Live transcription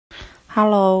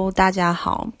Hello，大家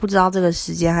好。不知道这个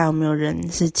时间还有没有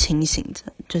人是清醒着，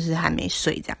就是还没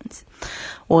睡这样子。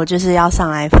我就是要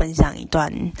上来分享一段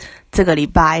这个礼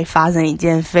拜发生一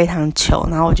件非常糗，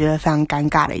然后我觉得非常尴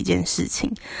尬的一件事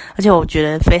情，而且我觉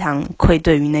得非常愧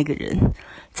对于那个人，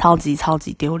超级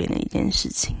丢脸的一件事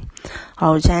情。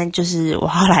好，我现在就是我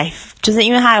要来，就是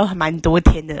因为它有蛮多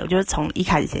天的，我就从一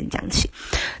开始先讲起。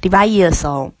礼拜一的时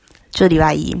候。就礼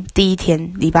拜一第一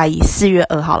天，礼拜一4月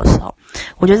2号的时候，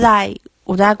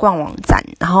我在逛网站，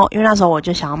然后因为那时候我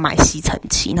就想要买吸尘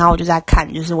器，然后我就在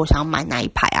看，就是我想要买哪一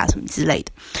排啊什么之类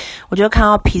的，我就看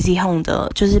到 PC Home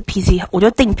的，就是 PC， 我就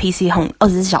订 PC Home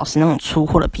 24小时那种出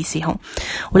货的 PC Home，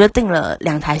 我就订了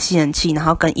2台吸尘器，然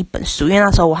后跟一本书，因为那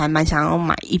时候我还蛮想要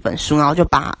买一本书，然后就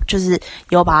把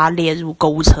它列入购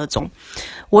物车中。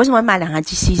我为什么会买2台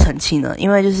吸尘器呢？因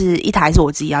为就是一台是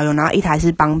我自己要用，然后一台是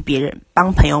帮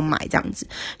朋友买这样子，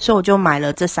所以我就买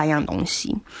了这3样东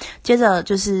西。接着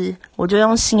就是我就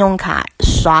用信用卡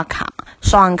刷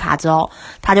完卡之后，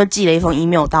他就寄了一封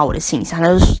email 到我的信箱，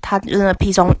他就是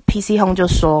PC Home 就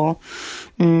说，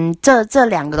这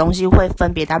2个东西会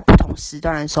分别在不同时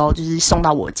段的时候，就是送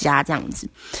到我家这样子。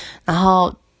然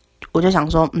后我就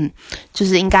想说，就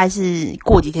是应该是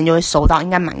过几天就会收到，应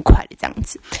该蛮快的这样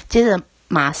子。接着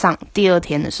马上第二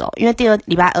天的时候，因为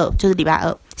礼拜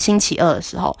二星期二的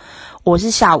时候，我是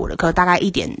下午的课，大概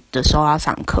1点的时候要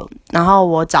上课，然后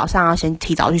我早上要先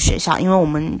提早去学校，因为我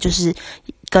们就是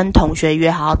跟同学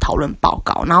约好要讨论报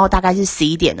告，然后大概是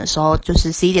11点的时候，就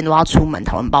是11点多要出门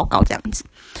讨论报告这样子。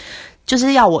就是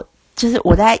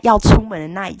我在要出门的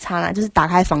那一刹那，就是打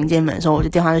开房间门的时候，我的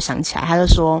电话就响起来，他就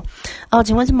说，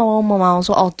请问是某某某吗？我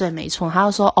说，对，没错。他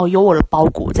就说，有我的包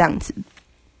裹这样子。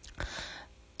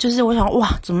就是我想，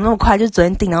哇，怎么那么快？就昨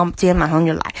天订，然后今天马上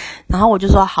就来。然后我就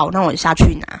说好，那我下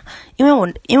去拿。因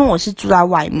为我是住在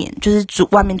外面，就是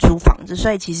外面租房子，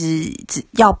所以其实只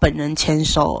要本人签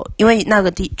收。因为那个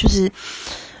就是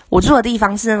我住的地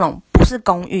方是那种不是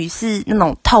公寓，是那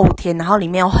种透天，然后里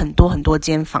面有很多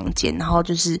间房间，然后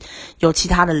就是有其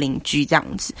他的邻居这样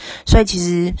子，所以其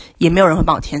实也没有人会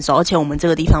帮我签收，而且我们这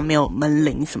个地方没有门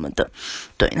铃什么的。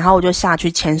对，然后我就下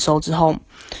去签收之后。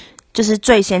就是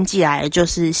最先寄来的就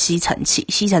是吸尘器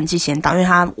先到，因为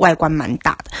它外观蛮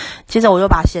大的。接着我就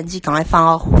把吸尘器赶快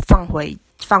放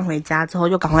回家之后，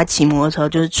就赶快骑摩托车，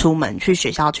就是出门去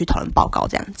学校去讨论报告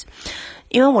这样子。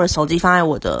因为我的手机放在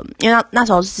因为那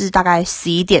时候是大概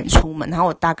11点出门，然后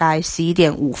我大概11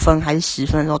点5分还是10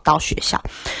分的时候到学校。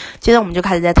接着我们就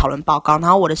开始在讨论报告，然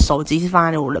后我的手机是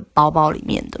放在我的包包里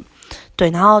面的。对，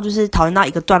然后就是讨论到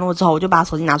一个段落之后，我就把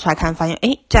手机拿出来看，发现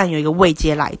这样有一个未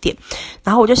接来电，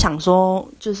然后我就想说，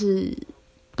就是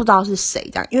不知道是谁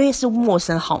这样，因为是陌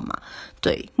生号码，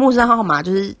对，陌生号码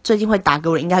就是最近会打给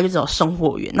我的，应该就只有送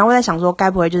货员。然后我在想说，该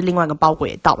不会就是另外一个包裹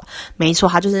也到了？没错，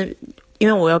他就是因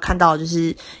为我有看到就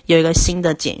是有一个新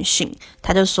的简讯，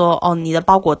他就说你的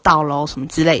包裹到了什么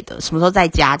之类的，什么时候在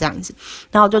家这样子。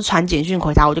然后我就传简讯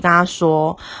回他，我就跟他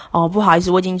说不好意思，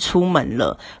我已经出门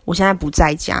了，我现在不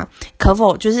在家，可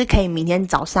否就是可以明天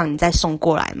早上你再送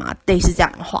过来吗？类似这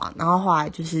样的话。然后后来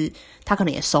就是他可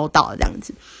能也收到了这样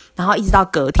子。然后一直到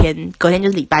隔天就是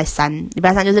礼拜三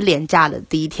就是连假的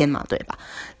第一天嘛，对吧？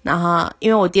然后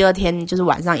因为我第二天就是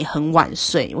晚上也很晚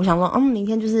睡，我想说明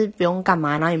天就是不用干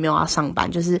嘛，然后也没有要上班，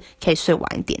就是可以睡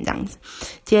晚一点这样子。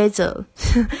接着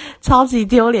超级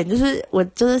丢脸，就是我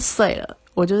就是睡了，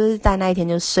我就是在那一天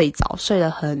就睡着，睡得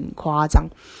很夸张，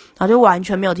然后就完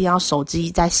全没有听到手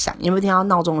机在响，也没有听到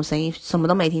闹钟的声音，什么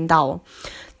都没听到。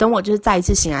等我就是再一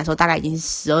次醒来的时候，大概已经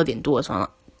是12点多的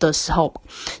时候，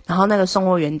然后那个送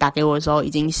货员打给我的时候，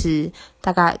已经是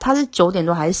大概他是9点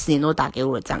多还是10点多打给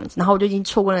我的这样子，然后我就已经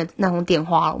错过了那通电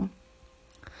话了。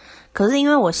可是因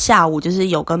为我下午就是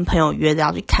有跟朋友约着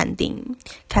要去看电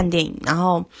影，然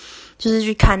后就是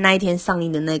去看那一天上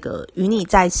映的那个《与你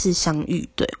再次相遇》。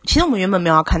对，其实我们原本没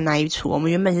有要看那一出，我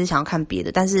们原本是想要看别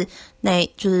的，但是那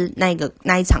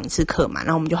一场是客满，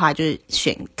然后我们就后来就是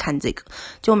选看这个，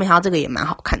结果没想到这个也蛮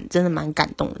好看，真的蛮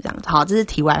感动的这样子。好，这是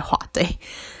题外话，对。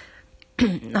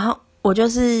然后我就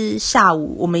是下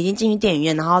午我们已经进去电影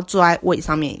院，然后坐在位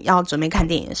上面要准备看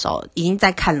电影的时候，已经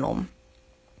在看咯。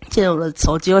接着我的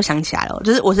手机又响起来了，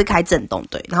就是我是开震动，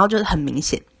对，然后就是很明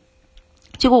显。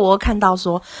结果我又看到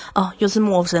说又是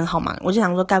陌生号码，我就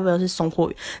想说该不会又是送货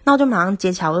员，那我就马上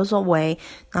接起来，我就说喂，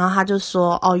然后他就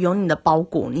说有你的包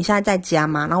裹，你现在在家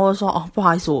吗？然后我就说不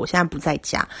好意思，我现在不在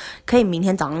家，可以明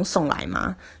天早上送来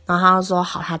吗？然后他就说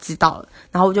好，他知道了，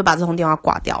然后我就把这通电话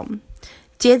挂掉。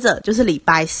接着就是礼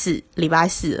拜四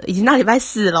了，已经到礼拜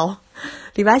四咯。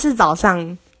礼拜四早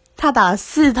上他打了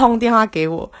4通电话给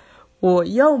我，我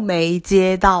又没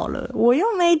接到了，真的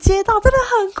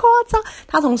很夸张。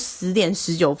他从10点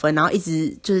19分，然后一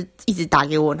直打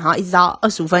给我，然后一直到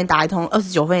25分打一通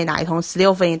，29分也打一通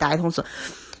，16分也打一通，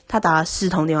他打了4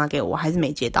通电话给我，我还是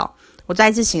没接到。我再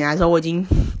一次醒来的时候，我已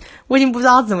经不知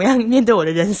道怎么样面对我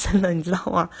的人生了，你知道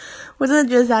吗？我真的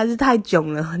觉得实在是太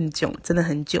囧了，很囧，真的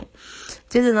很囧。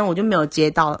接着呢，我就没有接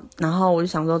到，然后我就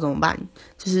想说怎么办？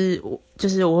就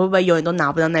是我会不会永远都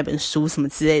拿不到那本书什么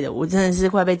之类的？我真的是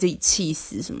会被自己气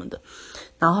死什么的。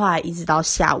然后后来一直到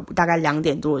下午大概2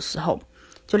点多的时候，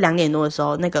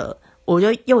那个我就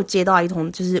又接到一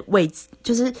通就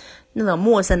是那种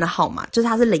陌生的号码，就是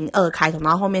它是02开头，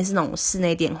然后后面是那种室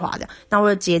内电话这样。那我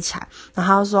就接起来，然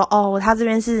后他就说他这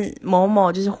边是某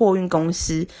某就是货运公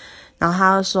司，然后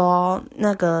他就说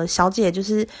那个小姐就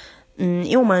是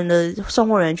因为我们的送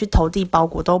货人员去投递包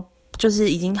裹都就是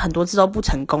已经很多次都不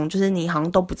成功，就是你好像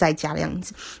都不在家的样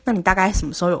子，那你大概什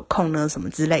么时候有空呢？什么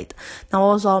之类的。然后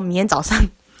我就说明天早上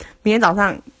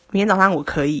我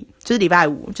可以，就是礼拜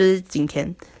5，就是今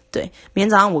天，对，明天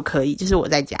早上我可以，就是我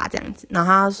在家这样子。然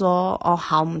后他就说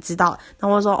好，我们知道了。然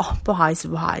后我就说不好意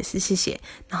思，谢谢。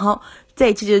然后这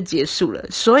一期就结束了。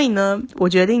所以呢，我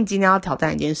决定今天要挑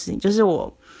战一件事情，就是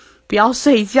我不要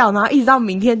睡觉，然后一直到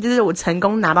明天，就是我成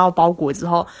功拿到包裹之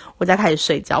后，我再开始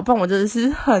睡觉，不然我真的是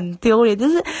很丢脸。就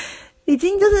是已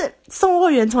经就是送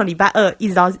货员从礼拜2一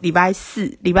直到礼拜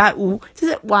4、礼拜5，就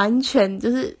是完全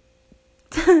就是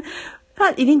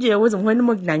他一定觉得我怎么会那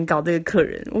么难搞这个客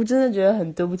人，我真的觉得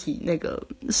很对不起那个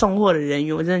送货的人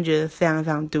员，我真的觉得非常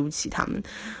非常对不起他们。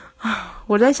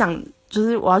我在想，就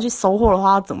是我要去收货的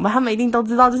话要怎么办？他们一定都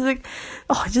知道，就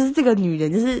是这个女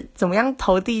人就是怎么样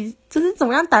投递，就是怎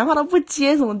么样打电话都不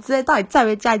接什么之类，到底在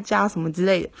没在家什么之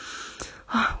类的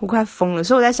我快疯了。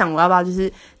所以我在想，我要不要就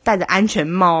是戴着安全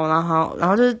帽，然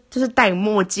后就是戴个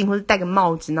墨镜或者戴个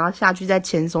帽子，然后下去再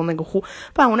签收那个货，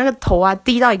不然我那个头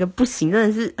低到一个不行，真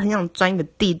的是很想钻一个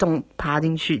地洞爬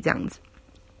进去这样子。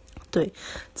对，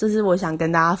这是我想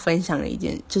跟大家分享的一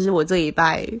件，就是我这礼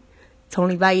拜从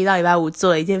礼拜1到礼拜5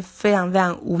做了一件非常非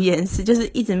常无言的事，就是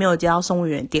一直没有接到送货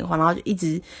员的电话，然后就一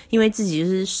直因为自己就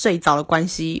是睡着的关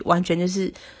系，完全就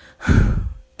是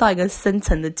到一个深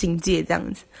层的境界这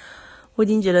样子。我已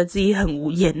经觉得自己很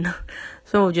无言了，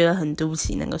所以我觉得很对不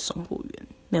起那个送货员，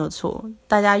没有错。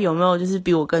大家有没有就是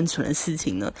比我更蠢的事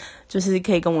情呢？就是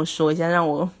可以跟我说一下，让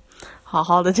我好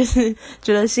好的就是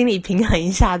觉得心理平衡一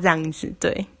下这样子。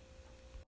对。